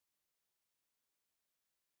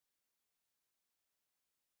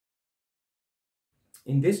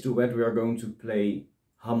In this duet we are going to play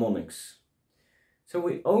harmonics. So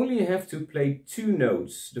we only have to play two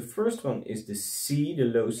notes. The first one is the C, the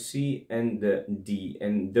low C, and the D.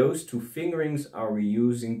 And those two fingerings are we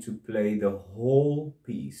using to play the whole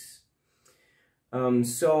piece.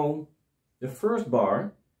 So the first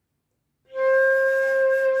bar,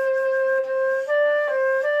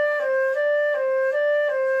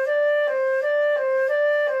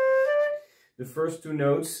 the first two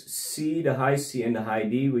notes, C, the high C and the high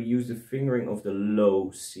D, we use the fingering of the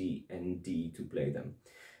low C and D to play them.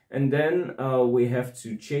 And then we have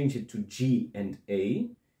to change it to G and A.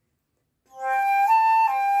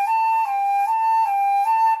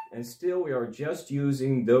 And still we are just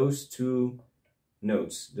using those two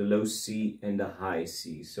notes, the low C and the high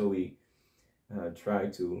C. So we try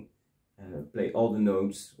to play all the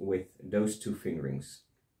notes with those two fingerings.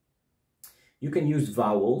 You can use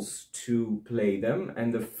vowels to play them,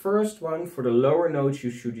 and the first one, for the lower notes,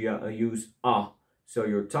 you should use ah. So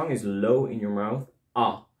your tongue is low in your mouth,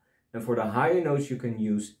 ah. And for the higher notes, you can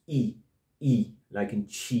use e, like in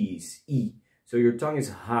cheese, e. So your tongue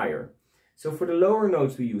is higher. So for the lower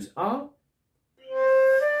notes, we use ah,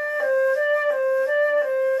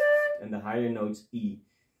 and the higher notes, e.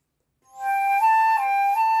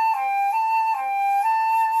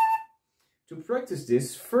 To practice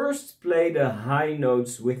this, first play the high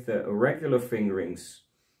notes with the regular fingerings,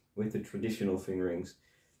 with the traditional fingerings.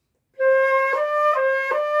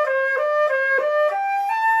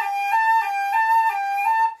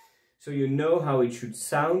 So you know how it should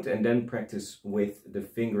sound, and then practice with the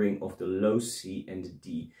fingering of the low C and the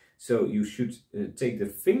D. So you should take the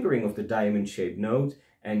fingering of the diamond-shaped note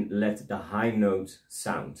and let the high note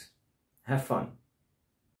sound. Have fun!